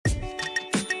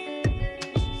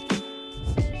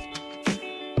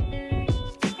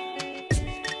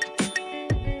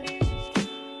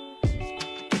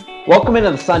Welcome into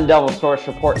the Sun Devil Source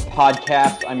Report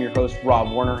podcast. I'm your host,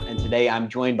 Rob Warner, and today I'm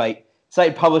joined by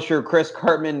site publisher Chris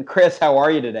Karpman. Chris, how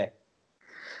are you today?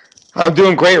 I'm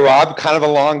doing great, Rob. Kind of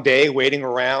a long day waiting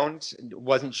around.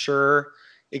 Wasn't sure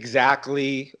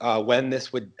exactly when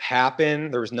this would happen.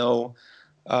 There was no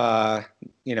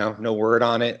word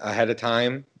on it ahead of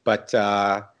time, but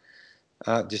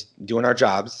just doing our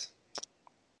jobs.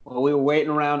 Well, we were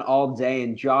waiting around all day,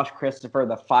 and Josh Christopher,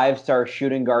 the five-star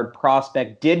shooting guard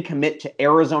prospect, did commit to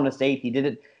Arizona State. He did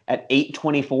it at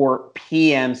 8:24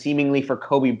 p.m., seemingly for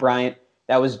Kobe Bryant.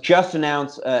 That was just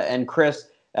announced, and Chris,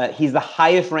 he's the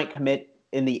highest-ranked commit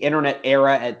in the internet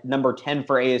era at number 10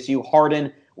 for ASU.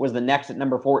 Harden was the next at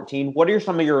number 14. What are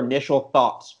some of your initial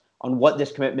thoughts on what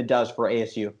this commitment does for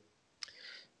ASU?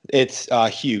 It's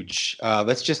huge.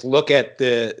 Let's just look at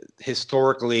the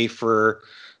historically for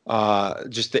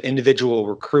just the individual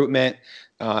recruitment.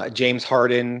 James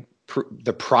Harden,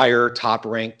 the prior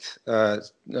top-ranked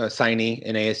signee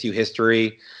in ASU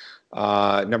history,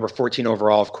 number 14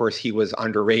 overall. Of course, he was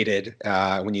underrated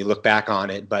when you look back on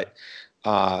it, but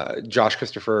Josh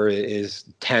Christopher is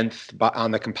 10th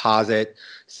on the composite,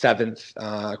 7th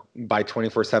by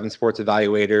 24/7 Sports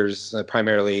Evaluators,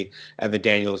 primarily Evan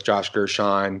Daniels, Josh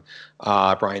Gershon,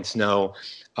 Brian Snow.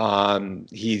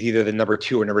 He's either the number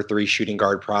 2 or number 3 shooting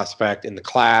guard prospect in the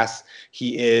class.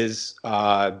 He is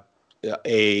the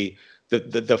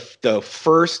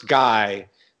first guy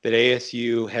that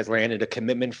ASU has landed a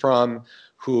commitment from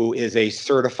who is a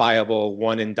certifiable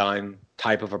one and done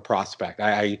type of a prospect.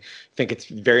 I think it's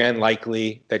very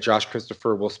unlikely that Josh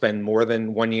Christopher will spend more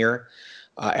than 1 year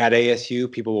at ASU.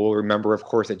 People will remember, of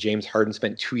course, that James Harden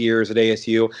spent 2 years at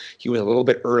ASU. He was a little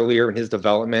bit earlier in his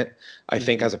development, I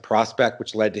think, as a prospect,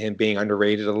 which led to him being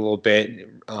underrated a little bit.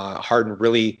 Harden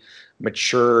really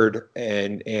matured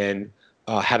and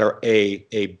had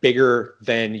a bigger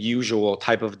than usual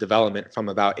type of development from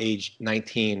about age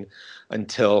 19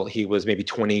 until he was maybe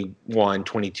 21,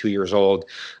 22 years old.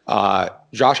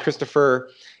 Josh Christopher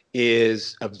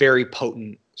is a very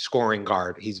potent scoring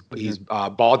guard. He's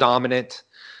ball dominant.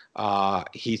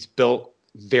 He's built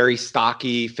very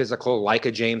stocky, physical, like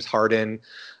a James Harden.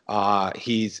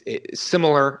 He's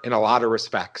similar in a lot of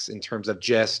respects in terms of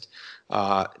just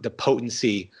the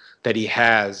potency that he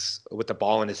has with the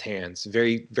ball in his hands.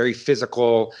 Very, very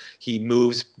physical. He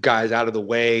moves guys out of the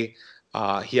way.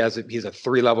 He's a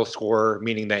 3-level scorer,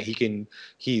 meaning that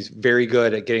he's very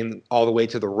good at getting all the way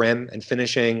to the rim and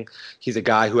finishing. He's a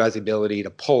guy who has the ability to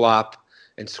pull up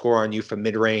and score on you from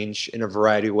mid-range in a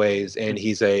variety of ways, and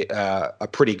he's a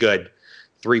pretty good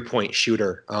three-point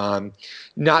shooter.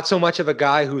 Not so much of a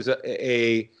guy who's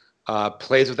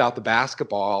plays without the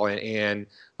basketball and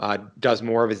does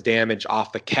more of his damage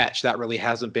off the catch. That really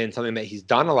hasn't been something that he's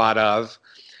done a lot of.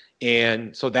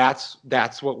 And so that's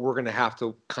what we're going to have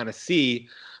to kind of see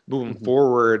moving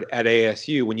forward at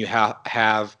ASU when you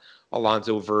have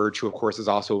Alonzo Verge, who of course is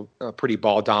also pretty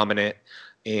ball dominant,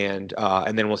 and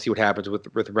then we'll see what happens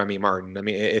with Remy Martin. I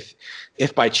mean,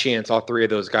 if by chance all three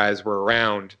of those guys were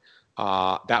around,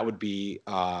 that would be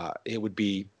it would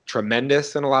be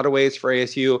tremendous in a lot of ways for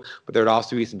ASU, but there would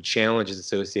also be some challenges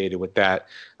associated with that,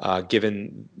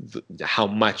 given how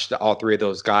much all three of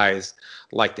those guys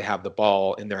like to have the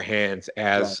ball in their hands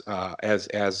as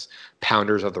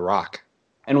pounders of the rock.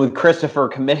 And with Christopher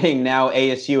committing now,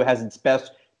 ASU has its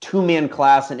best two-man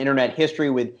class in internet history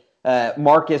with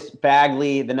Marcus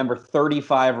Bagley, the number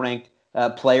 35 ranked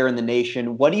player in the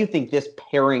nation. What do you think this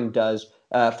pairing does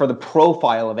for the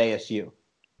profile of ASU?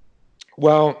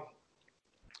 Well,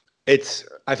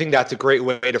 I think that's a great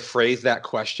way to phrase that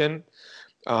question.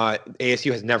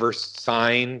 ASU has never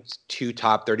signed 2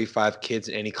 top 35 kids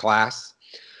in any class.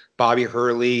 Bobby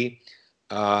Hurley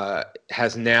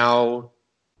has now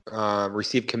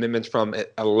received commitments from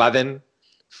 11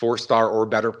 4-star or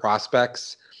better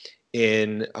prospects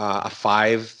in a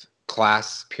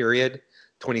 5-class period,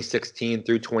 2016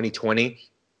 through 2020.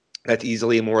 That's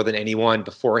easily more than anyone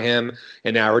before him,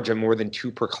 an average of more than 2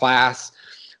 per class.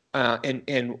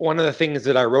 And one of the things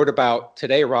that I wrote about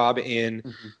today, Rob, in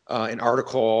an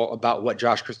article about what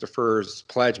Josh Christopher's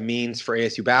pledge means for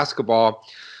ASU basketball,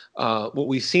 what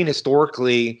we've seen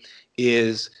historically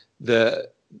is the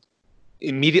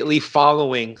immediately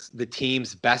following the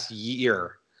team's best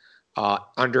year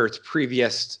under its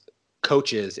previous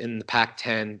coaches in the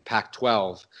Pac-10,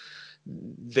 Pac-12,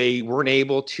 they weren't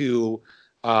able to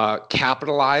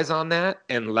capitalize on that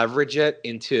and leverage it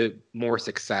into more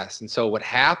success. And so what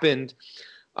happened,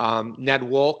 Ned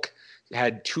Wolk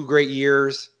had 2 great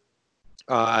years,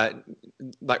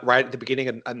 like right at the beginning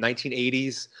of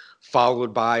 1980s,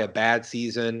 followed by a bad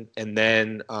season, and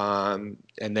then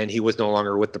he was no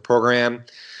longer with the program.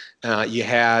 You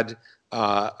had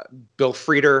Bill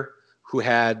Frieder, who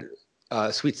had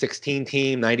a Sweet 16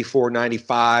 team, 94,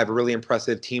 95, a really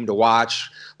impressive team to watch,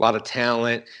 a lot of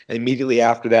talent. And immediately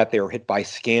after that, they were hit by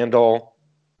scandal.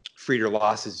 Frieder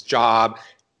lost his job.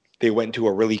 They went into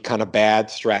a really kind of bad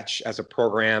stretch as a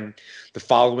program. The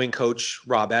following coach,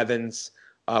 Rob Evans,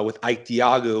 with Ike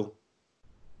Diagu,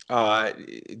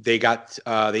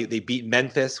 they beat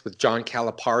Memphis with John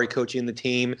Calipari coaching the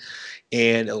team,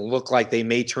 and it looked like they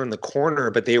may turn the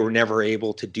corner, but they were never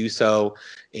able to do so.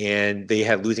 And they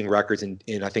had losing records in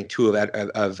I think two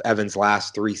of Evans'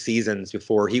 last 3 seasons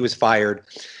before he was fired.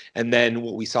 And then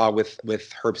what we saw with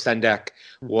Herb Sendek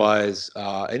was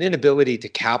an inability to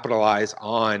capitalize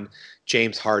on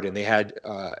James Harden. They had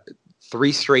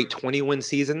 3 straight 20-win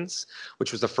seasons,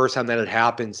 which was the first time that had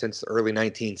happened since the early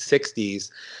 1960s.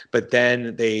 But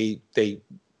then they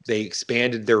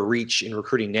expanded their reach in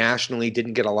recruiting nationally,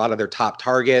 didn't get a lot of their top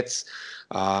targets.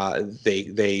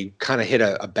 They kind of hit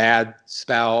a bad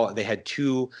spell. They had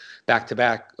 2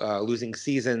 back-to-back losing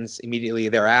seasons immediately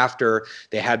thereafter.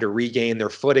 They had to regain their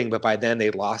footing, but by then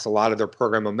they lost a lot of their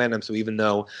program momentum. So even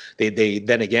though they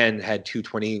then again had 2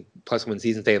 20-plus win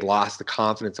seasons, they had lost the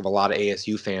confidence of a lot of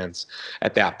ASU fans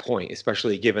at that point,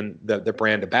 especially given the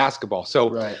brand of basketball.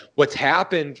 So What's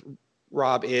happened,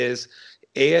 Rob, is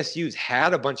ASU's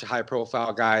had a bunch of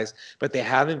high-profile guys, but they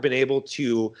haven't been able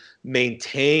to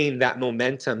maintain that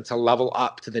momentum to level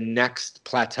up to the next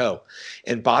plateau.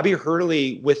 And Bobby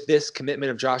Hurley, with this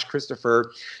commitment of Josh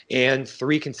Christopher and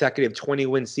 3 consecutive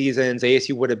 20-win seasons,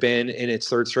 ASU would have been in its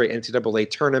 3rd straight NCAA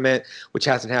tournament, which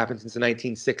hasn't happened since the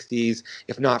 1960s,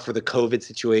 if not for the COVID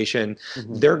situation.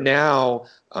 They're now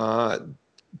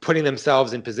putting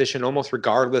themselves in position almost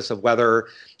regardless of whether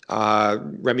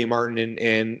Remy Martin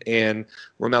and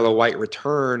Romello White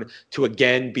return to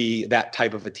again be that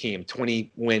type of a team,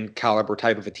 20-win caliber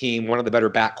type of a team, one of the better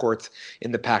backcourts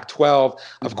in the Pac-12.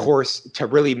 Of course, to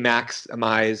really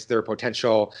maximize their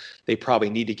potential, they probably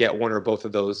need to get one or both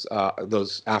of those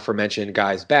aforementioned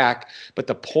guys back. But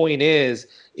the point is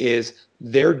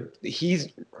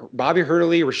Bobby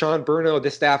Hurley, Rashawn Burno,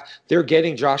 this staff, they're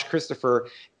getting Josh Christopher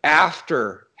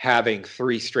after having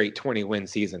 3 straight 20-win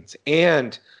seasons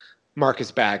and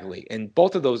Marcus Bagley. And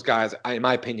both of those guys, in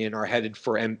my opinion, are headed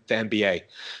for the NBA.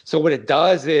 So what it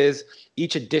does is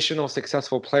each additional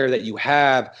successful player that you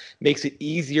have makes it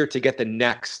easier to get the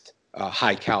next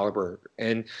high caliber.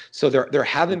 And so there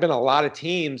haven't been a lot of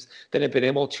teams that have been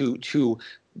able to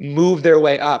move their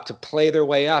way up, to play their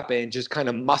way up and just kind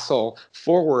of muscle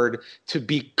forward to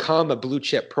become a blue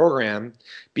chip program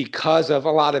because of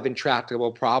a lot of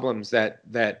intractable problems that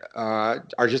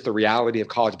are just the reality of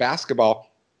college basketball.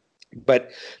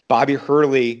 But Bobby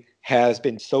Hurley has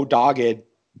been so dogged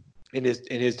in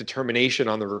his determination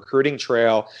on the recruiting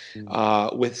trail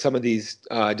with some of these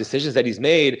decisions that he's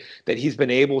made, that he's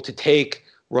been able to take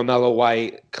Romello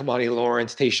White, Kamani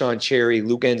Lawrence, Tayshaun Cherry,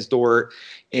 Luke Ensdort,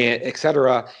 and et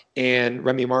cetera, and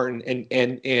Remy Martin,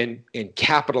 and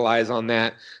capitalize on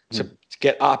that to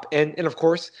get up. And of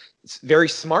course, very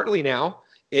smartly now,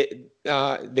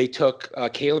 they took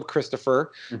Caleb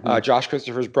Christopher, Josh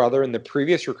Christopher's brother, in the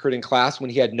previous recruiting class when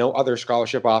he had no other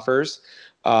scholarship offers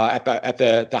at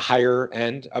the higher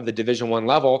end of the Division I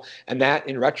level, and that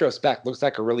in retrospect looks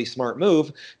like a really smart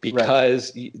move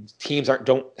because teams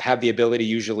don't have the ability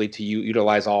usually to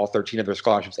utilize all 13 of their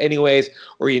scholarships anyways,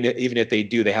 or even if they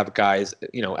do, they have guys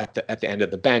at the end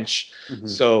of the bench.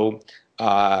 So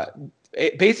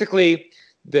basically,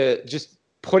 just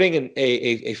putting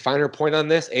a finer point on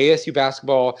this, ASU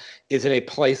basketball is in a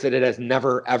place that it has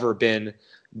never ever been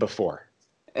before.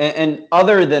 And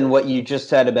other than what you just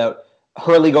said about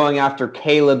Hurley going after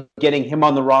Caleb, getting him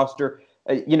on the roster,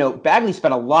 Bagley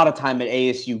spent a lot of time at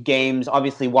ASU games,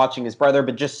 obviously watching his brother,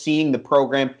 but just seeing the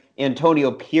program.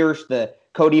 Antonio Pierce, the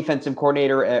co-defensive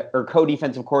coordinator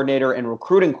and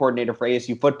recruiting coordinator for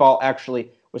ASU football,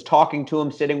 actually was talking to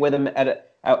him, sitting with him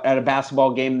at a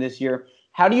basketball game this year.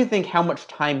 How do you think how much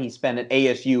time he spent at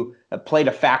ASU played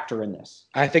a factor in this?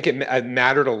 I think it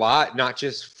mattered a lot, not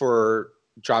just for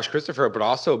Josh Christopher, but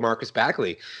also Marcus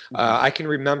Bagley. I can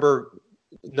remember,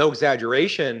 no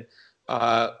exaggeration,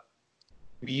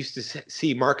 we used to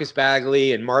see Marcus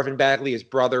Bagley and Marvin Bagley, his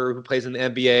brother, who plays in the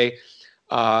NBA,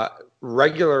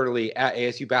 regularly at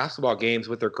ASU basketball games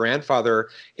with their grandfather,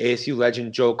 ASU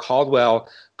legend Joe Caldwell,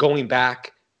 going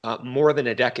back more than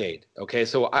a decade. Okay,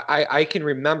 so I can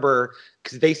remember,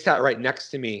 because they sat right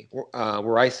next to me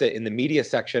where I sit in the media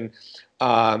section.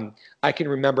 I can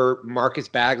remember Marcus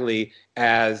Bagley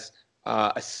as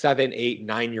a 7, 8,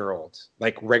 9-year-old,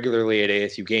 like regularly at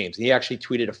ASU games. And he actually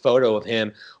tweeted a photo of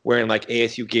him wearing like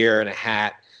ASU gear and a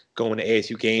hat, going to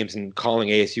ASU games and calling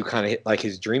ASU kind of like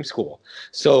his dream school.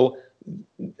 So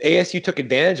ASU took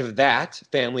advantage of that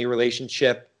family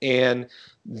relationship and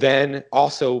then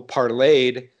also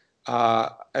parlayed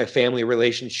a family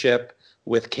relationship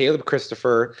with Caleb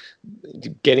Christopher,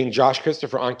 getting Josh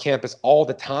Christopher on campus all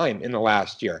the time in the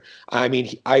last year. I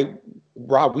mean,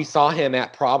 Rob, we saw him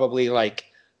at probably like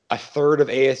a third of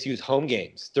ASU's home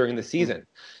games during the season.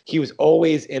 He was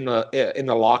always in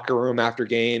the locker room after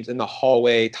games, in the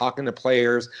hallway, talking to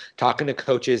players, talking to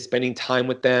coaches, spending time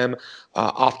with them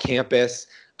off campus.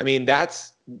 I mean,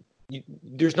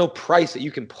 there's no price that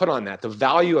you can put on that. The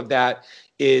value of that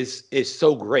is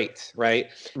so great, right?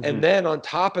 Mm-hmm. And then on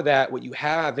top of that, what you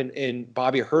have in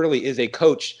Bobby Hurley is a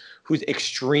coach who's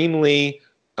extremely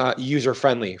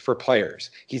user-friendly for players.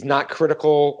 He's not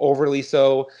critical, overly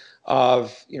so,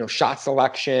 of shot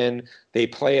selection. They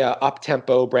play a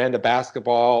up-tempo brand of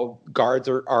basketball. Guards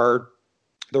are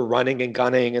they're running and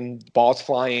gunning and balls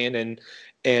flying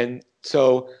and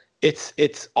so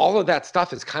it's all of that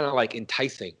stuff is kind of like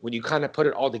enticing when you kind of put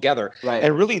it all together. Right.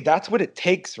 And really that's what it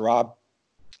takes, Rob.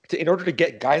 In order to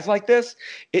get guys like this,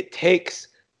 it takes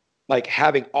like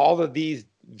having all of these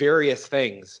various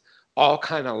things all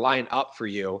kind of line up for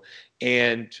you.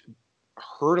 And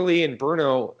Hurley and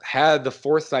Bruno had the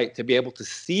foresight to be able to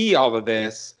see all of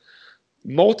this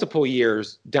multiple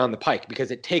years down the pike,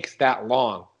 because it takes that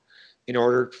long in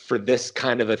order for this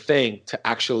kind of a thing to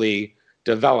actually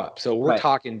develop. So we're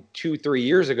talking 2-3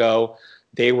 years ago,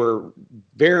 they were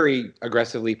very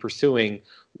aggressively pursuing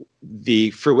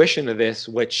the fruition of this,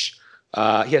 which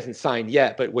he hasn't signed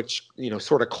yet, but which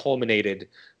sort of culminated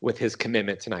with his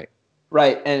commitment tonight.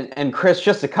 Right, and Chris,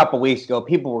 just a couple weeks ago,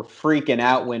 people were freaking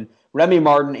out when Remy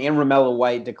Martin and Romello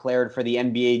White declared for the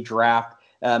NBA draft,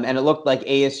 and it looked like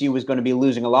ASU was going to be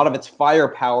losing a lot of its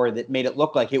firepower that made it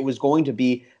look like it was going to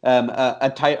be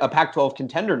a Pac-12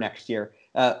 contender next year.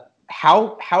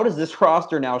 How does this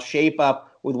roster now shape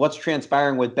up with what's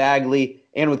transpiring with Bagley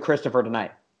and with Christopher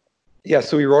tonight? Yeah,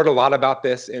 so we wrote a lot about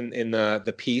this in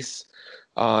the piece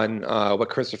on what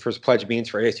Christopher's pledge means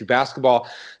for ASU basketball.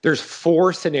 There's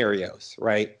 4 scenarios,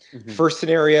 right? Mm-hmm. First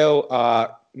scenario,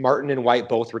 Martin and White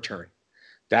both return.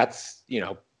 That's,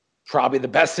 probably the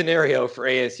best scenario for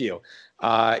ASU.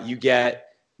 You get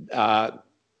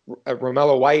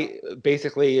Romello White,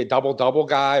 basically a double-double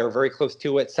guy or very close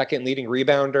to it, second leading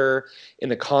rebounder in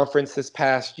the conference this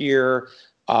past year.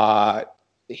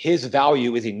 His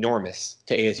value is enormous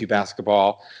to ASU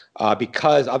basketball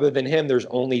because other than him, there's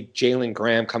only Jalen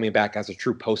Graham coming back as a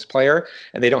true post player,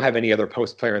 and they don't have any other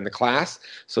post player in the class.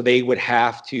 So they would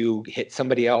have to hit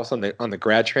somebody else on the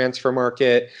grad transfer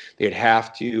market. They'd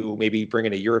have to maybe bring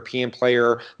in a European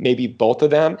player, maybe both of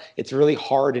them. It's really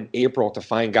hard in April to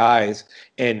find guys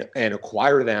and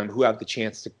acquire them who have the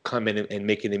chance to come in and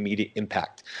make an immediate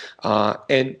impact.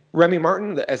 And Remy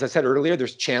Martin, as I said earlier,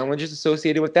 there's challenges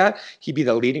associated with that. He'd be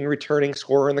the leading returning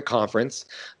scorer in the conference.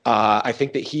 I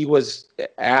think that he was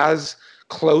as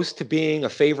close to being a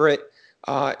favorite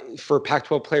for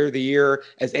Pac-12 Player of the Year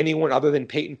as anyone other than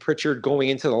Peyton Pritchard going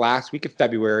into the last week of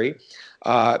February.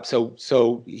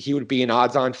 So he would be an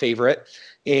odds-on favorite.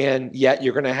 And yet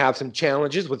you're going to have some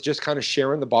challenges with just kind of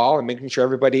sharing the ball and making sure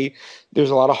there's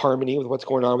a lot of harmony with what's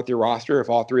going on with your roster if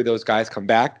all 3 of those guys come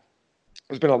back.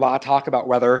 There's been a lot of talk about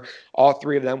whether all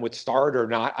 3 of them would start or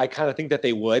not. I kind of think that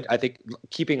they would. I think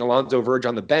keeping Alonzo Verge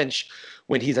on the bench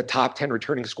when he's a top 10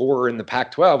 returning scorer in the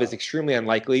Pac-12 is extremely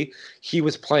unlikely. He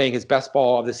was playing his best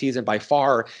ball of the season by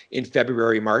far in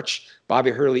February, March.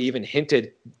 Bobby Hurley even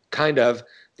hinted kind of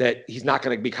that he's not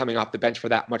going to be coming off the bench for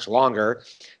that much longer.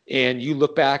 And you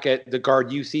look back at the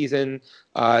Guard U season,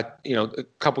 a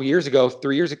couple years ago,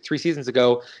 3 seasons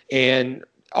ago, and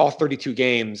all 32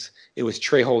 games, it was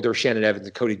Trey Holder, Shannon Evans,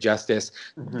 and Cody Justice.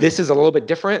 Mm-hmm. This is a little bit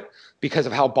different because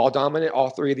of how ball dominant all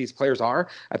 3 of these players are.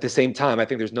 At the same time, I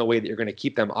think there's no way that you're going to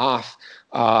keep them off.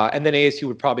 And then ASU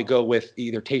would probably go with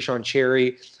either Tayshaun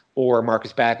Cherry or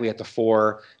Marcus Bagley at the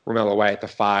 4, Romello White at the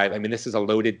 5. I mean, this is a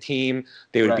loaded team.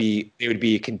 They would be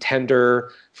a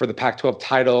contender for the Pac-12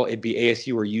 title. It'd be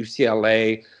ASU or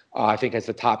UCLA, I think, as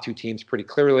the top 2 teams pretty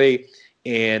clearly.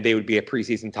 And they would be a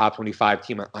preseason top 25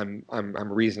 team.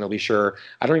 I'm reasonably sure.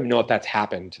 I don't even know if that's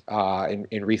happened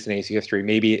in recent ASU history.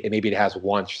 Maybe it has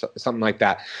once, something like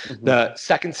that. Mm-hmm. The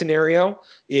second scenario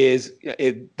is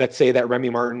let's say that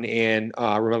Remy Martin and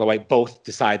Romello White both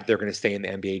decide that they're going to stay in the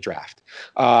NBA draft.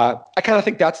 I kind of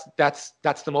think that's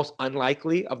the most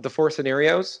unlikely of the 4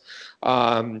 scenarios.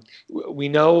 We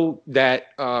know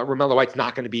that Romello White's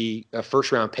not going to be a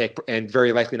first-round pick and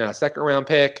very likely not a second-round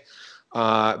pick.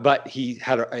 But he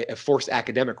had a forced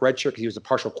academic redshirt because he was a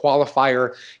partial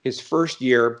qualifier his first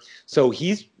year. So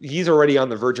he's already on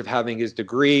the verge of having his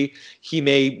degree. He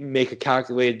may make a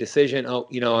calculated decision. Oh,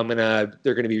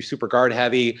 they're gonna be super guard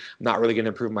heavy. I'm not really gonna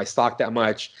improve my stock that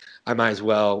much. I might as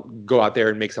well go out there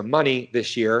and make some money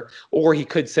this year. Or he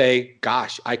could say,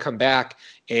 gosh, I come back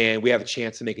and we have a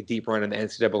chance to make a deep run in the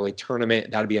NCAA tournament.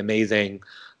 That'd be amazing.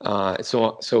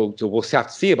 So we'll have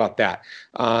to see about that.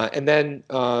 And then,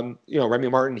 Remy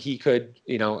Martin, he could,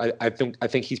 I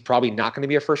think he's probably not going to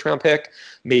be a first round pick,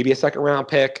 maybe a second round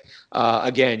pick.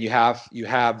 Again, you have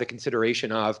the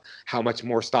consideration of how much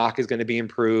more stock is going to be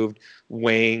improved,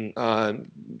 weighing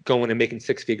going and making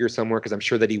six figures somewhere, because I'm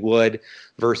sure that he would,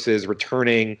 versus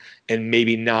returning and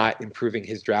maybe not improving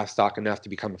his draft stock enough to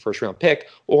become a first round pick,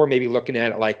 or maybe looking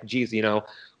at it like, geez,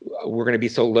 we're going to be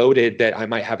so loaded that I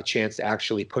might have a chance to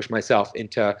actually push myself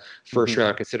into first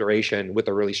round consideration with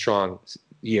a really strong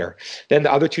year. Then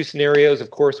the other two scenarios,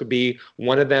 of course, would be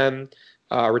one of them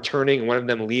returning and one of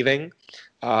them leaving.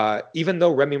 Even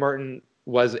though Remy Martin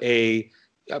was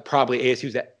probably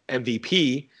ASU's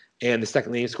MVP and the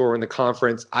second leading scorer in the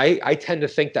conference, I tend to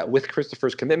think that with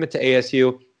Christopher's commitment to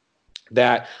ASU,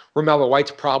 that Romello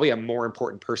White's probably a more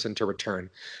important person to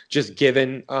return, just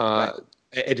given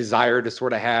a desire to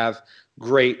sort of have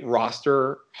great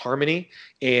roster harmony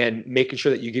and making sure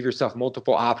that you give yourself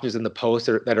multiple options in the post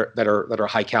that are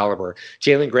high caliber.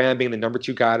 Jalen Graham being the number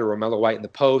 2 guy to Romello White in the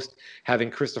post,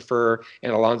 having Christopher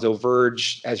and Alonzo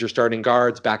Verge as your starting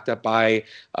guards, backed up by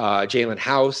Jalen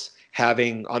House,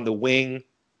 having on the wing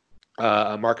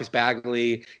Marcus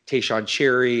Bagley, Tayshaun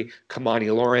Cherry,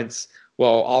 Kamani Lawrence. Well,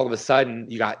 all of a sudden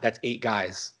that's 8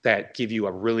 guys that give you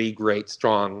a really great,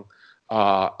 strong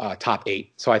top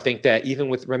 8. So I think that even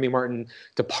with Remy Martin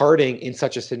departing in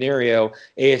such a scenario,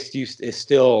 ASU is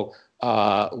still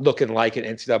looking like an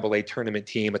NCAA tournament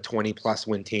team, a 20-plus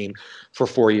win team for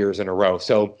 4 years in a row.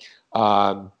 So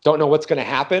don't know what's going to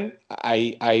happen.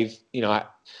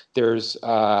 There's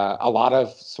a lot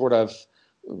of sort of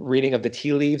reading of the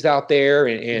tea leaves out there,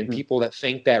 and people that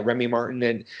think that Remy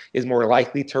Martin is more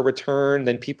likely to return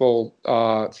than people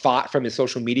thought from his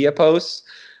social media posts.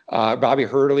 Bobby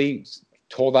Hurley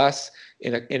told us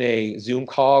in a Zoom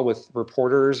call with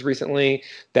reporters recently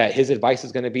that his advice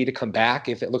is going to be to come back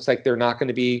if it looks like they're not going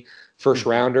to be first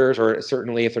rounders, or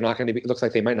certainly if they're not going to be, it looks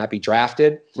like they might not be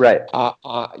drafted. Right.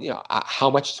 How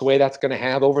much sway that's going to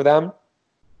have over them,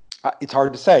 it's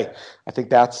hard to say. I think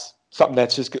that's something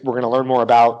that's just we're going to learn more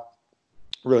about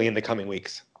really in the coming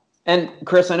weeks. And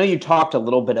Chris, I know you talked a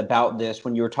little bit about this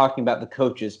when you were talking about the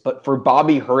coaches, but for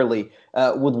Bobby Hurley,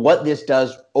 with what this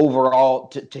does overall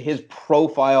to his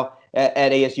profile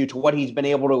at ASU, to what he's been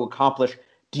able to accomplish,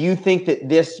 do you think that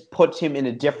this puts him in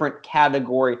a different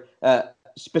category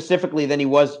specifically than he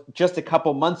was just a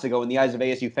couple months ago in the eyes of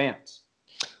ASU fans?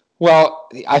 Well,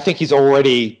 I think he's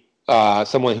already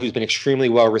someone who's been extremely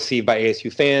well received by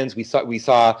ASU fans. We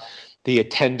saw the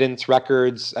attendance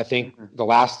records. I think the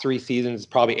last 3 seasons is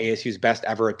probably ASU's best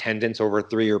ever attendance over a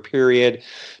 3-year period.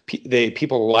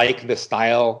 People like the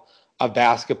style of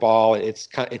basketball. It's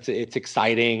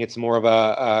exciting. It's more of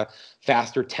a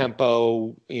faster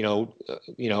tempo.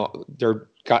 They're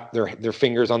got their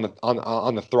fingers on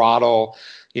the throttle.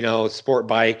 Sport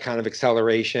bike kind of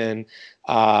acceleration.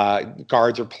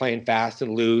 Guards are playing fast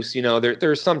and loose.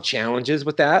 There's some challenges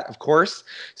with that, of course.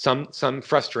 Some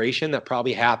frustration that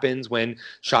probably happens when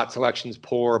shot selection's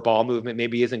poor, ball movement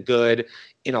maybe isn't good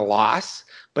in a loss.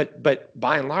 But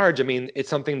by and large, I mean, it's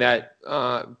something that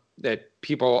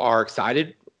people are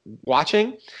excited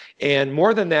watching. And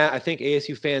more than that, I think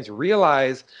ASU fans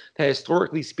realize that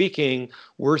historically speaking,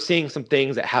 we're seeing some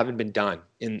things that haven't been done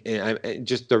in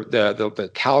just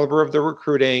the caliber of the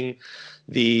recruiting,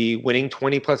 the winning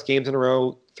 20-plus games in a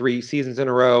row, 3 seasons in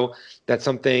a row. That's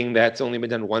something that's only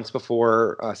been done once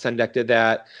before. Sendek did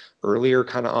that earlier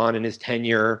kind of on in his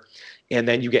tenure. And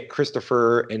then you get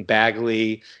Christopher and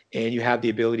Bagley, and you have the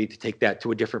ability to take that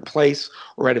to a different place,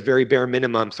 or at a very bare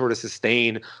minimum, sort of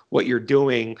sustain what you're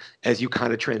doing as you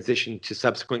kind of transition to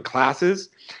subsequent classes.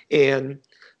 And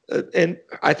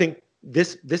I think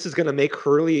this is going to make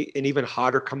Hurley an even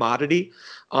hotter commodity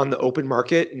on the open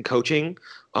market in coaching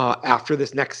after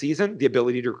this next season. The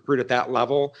ability to recruit at that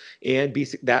level and be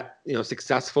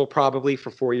successful probably for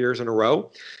 4 years in a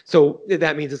row. So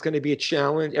that means it's going to be a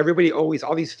challenge.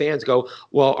 All these fans go,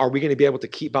 well, are we going to be able to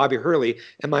keep Bobby Hurley?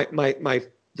 And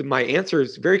my answer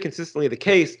is very consistently the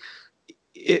case.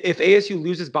 If ASU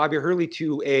loses Bobby Hurley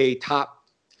to a top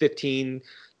 15,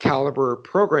 caliber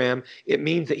program, it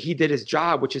means that he did his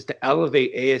job, which is to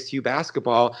elevate ASU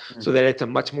basketball so that it's a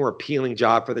much more appealing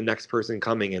job for the next person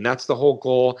coming in. That's the whole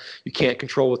goal. You can't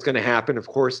control what's going to happen. Of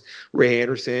course, Ray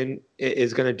Anderson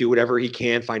is going to do whatever he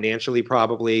can financially,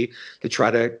 probably, to try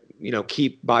to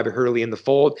keep Bobby Hurley in the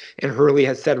fold. And Hurley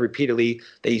has said repeatedly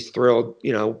that he's thrilled,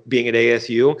 being at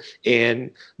ASU.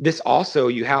 And this also,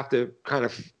 you have to kind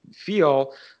of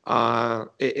feel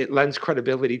it lends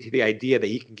credibility to the idea that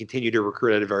he can continue to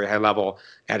recruit at a very high level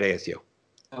at ASU.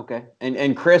 Okay.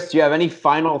 And Chris, do you have any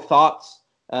final thoughts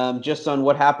just on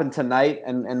what happened tonight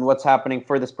and what's happening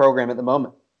for this program at the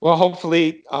moment? Well,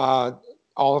 hopefully all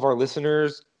of our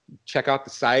listeners check out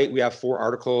the site. We have 4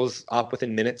 articles up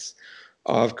within minutes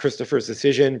of Christopher's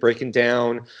decision, breaking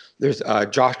down. There's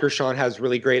Josh Gershon has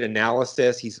really great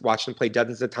analysis. He's watched him play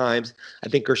dozens of times. I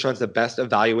think Gershon's the best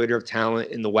evaluator of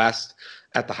talent in the West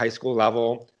at the high school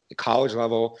level, the college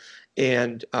level.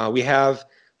 And we have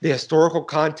the historical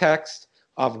context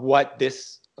of what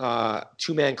this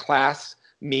 2-man class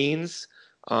means,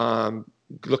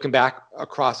 looking back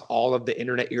across all of the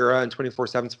internet era and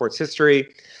 24/7 sports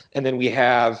history. And then we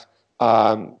have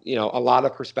a lot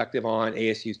of perspective on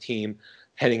ASU's team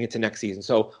heading into next season.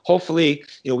 So hopefully,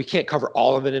 we can't cover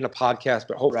all of it in a podcast,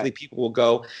 but hopefully people will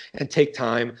go and take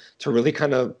time to really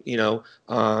kind of,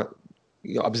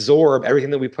 absorb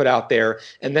everything that we put out there,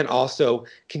 and then also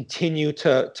continue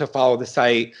to follow the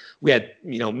site. We had,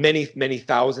 many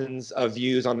thousands of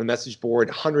views on the message board,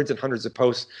 hundreds and hundreds of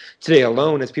posts today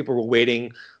alone as people were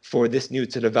waiting for this news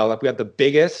to develop. We have the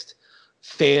biggest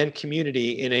fan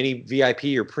community in any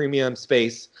VIP or premium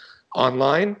space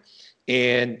online,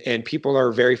 and people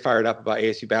are very fired up about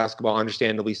ASU basketball,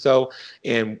 understandably so,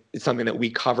 and it's something that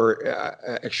we cover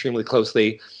extremely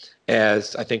closely,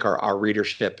 as I think our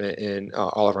readership and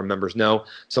all of our members know.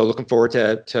 So looking forward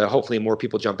to hopefully more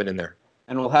people jumping in there.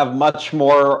 And we'll have much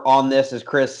more on this, as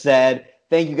Chris said.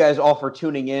 Thank you guys all for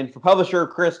tuning in. For publisher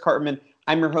Chris Karpman,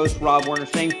 I'm your host, Rob Warner,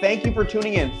 saying thank you for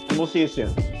tuning in, and we'll see you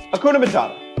soon. Hakuna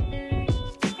Matata.